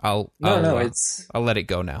there. I'll let it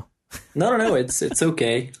go now. No. It's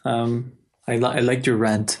okay. I liked your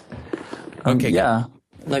rant. Okay. Yeah.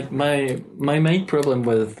 Like my main problem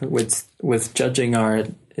with judging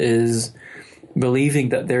art is believing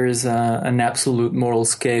that there is an absolute moral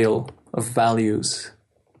scale of values,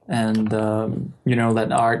 and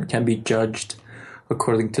that art can be judged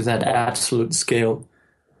according to that absolute scale.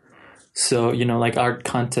 So, like art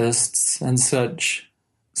contests and such.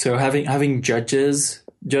 So having judges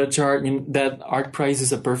judge art, that Art Prize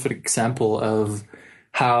is a perfect example of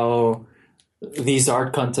how these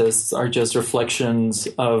art contests are just reflections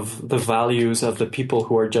of the values of the people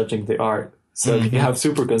who are judging the art. So you have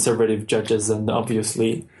super conservative judges, and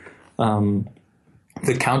obviously the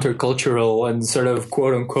countercultural and sort of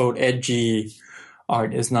quote unquote edgy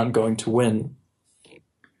art is not going to win.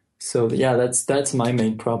 So yeah, that's my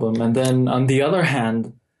main problem. And then on the other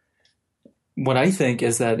hand, what I think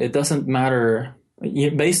is that it doesn't matter,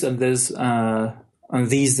 based on this, on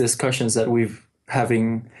these discussions that we've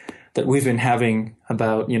been having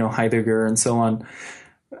about Heidegger and so on.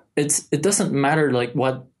 It doesn't matter like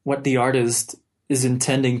what the artist is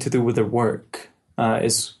intending to do with their work.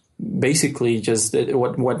 Is basically just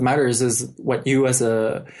what matters is what you as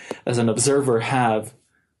an observer have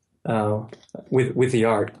with the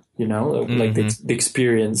art. Like the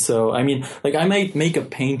experience. So I mean, like I might make a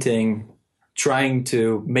painting trying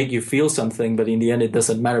to make you feel something, but in the end it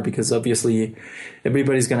doesn't matter, because obviously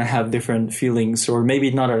everybody's going to have different feelings, or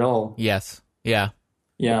maybe not at all. Yes. Yeah.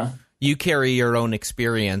 You carry your own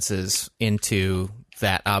experiences into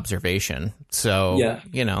that observation. So,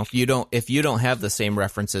 if you don't have the same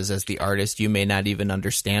references as the artist, you may not even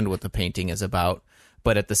understand what the painting is about.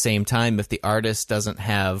 But at the same time, if the artist doesn't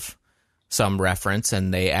have some reference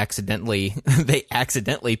and they accidentally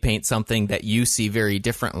paint something that you see very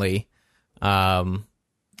differently, a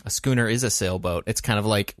schooner is a sailboat. It's kind of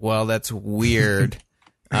like, well, that's weird.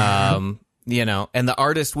 And the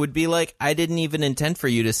artist would be like, I didn't even intend for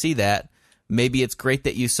you to see that. Maybe it's great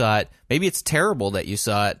that you saw it. Maybe it's terrible that you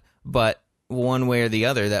saw it, but one way or the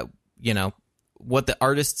other, that, what the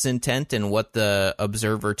artist's intent and what the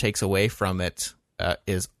observer takes away from it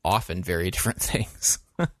is often very different things.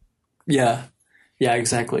 Yeah,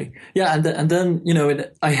 exactly. Yeah, and then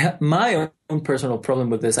I have my own personal problem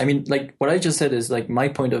with this. I mean, like what I just said is like my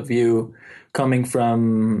point of view coming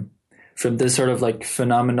from this sort of like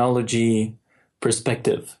phenomenology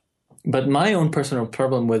perspective. But my own personal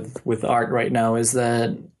problem with art right now is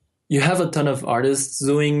that you have a ton of artists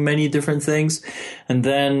doing many different things, and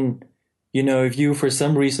then if you for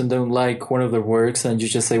some reason don't like one of their works and you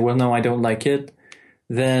just say, well, no, I don't like it,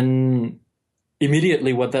 then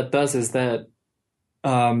immediately what that does is that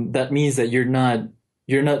that means that you're not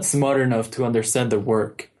smart enough to understand the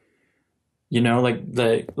work.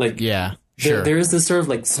 Yeah, sure. There is this sort of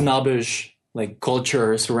like snobbish like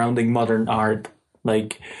culture surrounding modern art.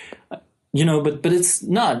 Like but it's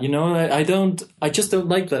not, I just don't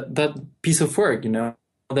like that piece of work,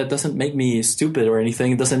 that doesn't make me stupid or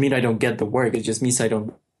anything. It doesn't mean I don't get the work. It just means I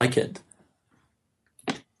don't like it.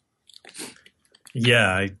 Yeah,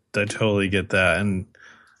 I totally get that. And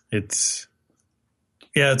it's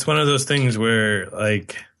one of those things where,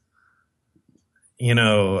 like,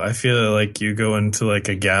 I feel like you go into like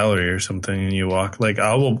a gallery or something and you walk, like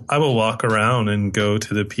I will walk around and go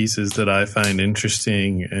to the pieces that I find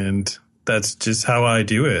interesting. And that's just how I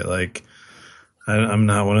do it. Like, I'm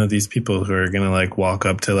not one of these people who are going to like walk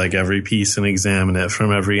up to like every piece and examine it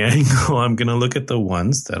from every angle. I'm going to look at the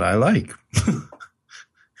ones that I like.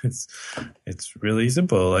 It's really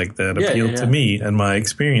simple, like that appeal to me and my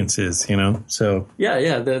experiences, so.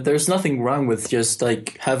 Yeah. There's nothing wrong with just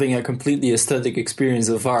like having a completely aesthetic experience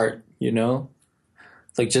of art,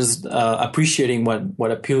 like just appreciating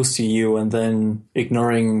what appeals to you and then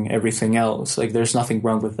ignoring everything else. Like there's nothing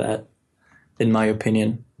wrong with that, in my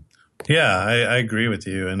opinion. Yeah, I agree with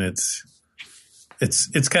you. And it's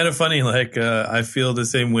kind of funny. Like, I feel the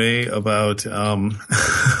same way about,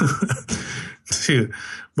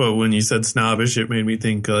 but when you said snobbish, it made me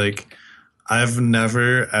think like, I've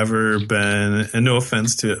never, ever been, and no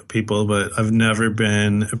offense to people, but I've never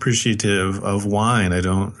been appreciative of wine. I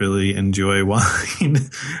don't really enjoy wine.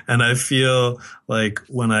 And I feel like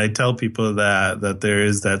when I tell people that there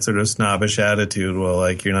is that sort of snobbish attitude, well,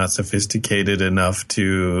 like you're not sophisticated enough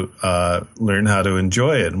to learn how to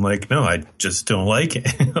enjoy it. I'm like, no, I just don't like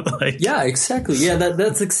it. Yeah, exactly. Yeah,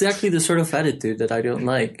 that's exactly the sort of attitude that I don't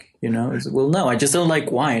like. Well, no, I just don't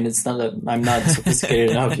like wine. It's not that I'm not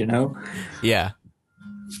sophisticated enough, Yeah.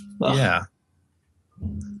 Well, yeah.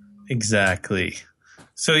 Exactly.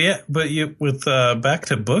 So but with back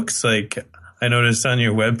to books, like I noticed on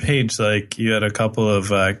your webpage, like you had a couple of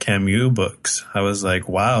Camus books. I was like,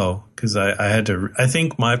 wow, because I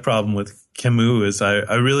think my problem with Camus is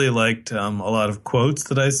I really liked a lot of quotes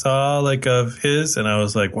that I saw like of his, and I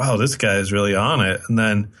was like, wow, this guy is really on it. And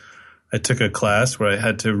then I took a class where I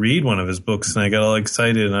had to read one of his books and I got all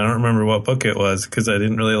excited, and I don't remember what book it was because I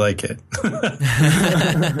didn't really like it.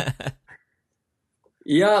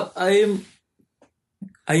 Yeah, I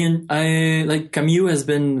like Camus has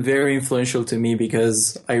been very influential to me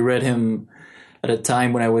because I read him at a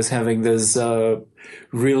time when I was having this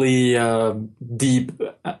really deep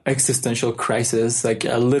existential crisis, like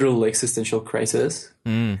a literal existential crisis.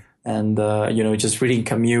 And, just reading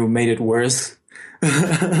Camus made it worse.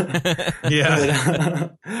 Yeah.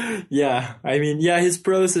 Yeah. I mean, his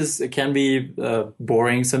prose can be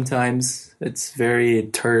boring sometimes. It's very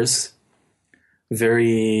terse,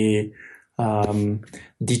 very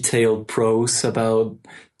detailed prose about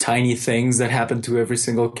tiny things that happen to every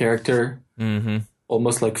single character. Mm-hmm.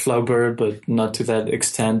 Almost like Flaubert, but not to that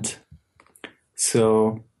extent.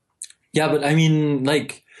 So, yeah, but I mean,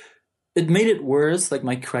 like, it made it worse, like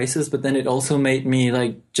my crisis, but then it also made me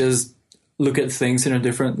like just look at things in a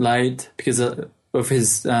different light because of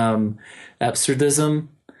his absurdism.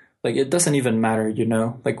 Like, it doesn't even matter,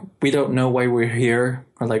 like we don't know why we're here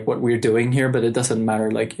or like what we're doing here, but it doesn't matter.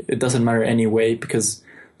 Like, it doesn't matter anyway, because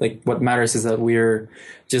like what matters is that we're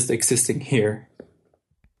just existing here.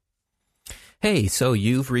 Hey, so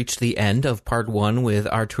you've reached the end of part 1 with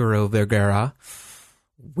Arturo Vergara.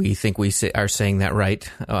 We think we are saying that right,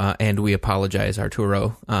 and we apologize,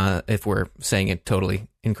 Arturo, if we're saying it totally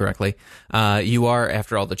incorrectly. You are,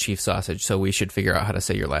 after all, the chief sausage, so we should figure out how to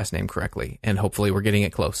say your last name correctly, and hopefully we're getting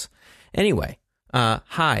it close. Anyway,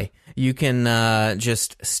 hi. You can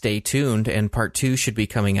just stay tuned, and part 2 should be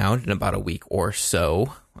coming out in about a week or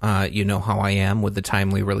so. You know how I am with the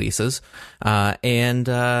timely releases. And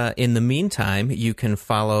in the meantime, you can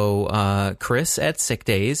follow Chris at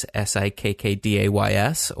Sickdays,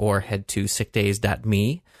 SIKKDAYS, or head to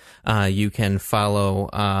sickdays.me. You can follow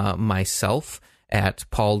myself at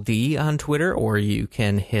Paul D on Twitter, or you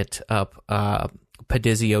can hit up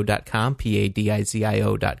padizio.com,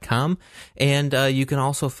 PADIZIO.com. And you can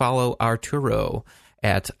also follow Arturo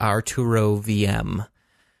at ArturoVM.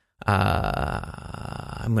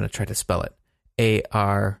 I'm going to try to spell it.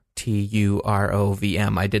 ARTUROVM.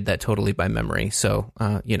 I did that totally by memory, so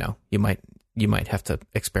you might have to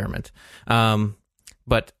experiment.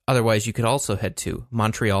 But otherwise, you could also head to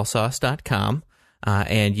montrealsauce.com,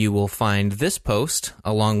 and you will find this post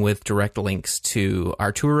along with direct links to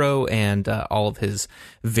Arturo and all of his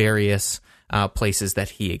various places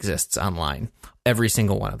that he exists online. Every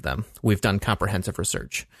single one of them. We've done comprehensive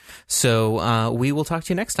research. So we will talk to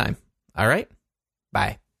you next time. All right?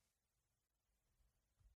 Bye.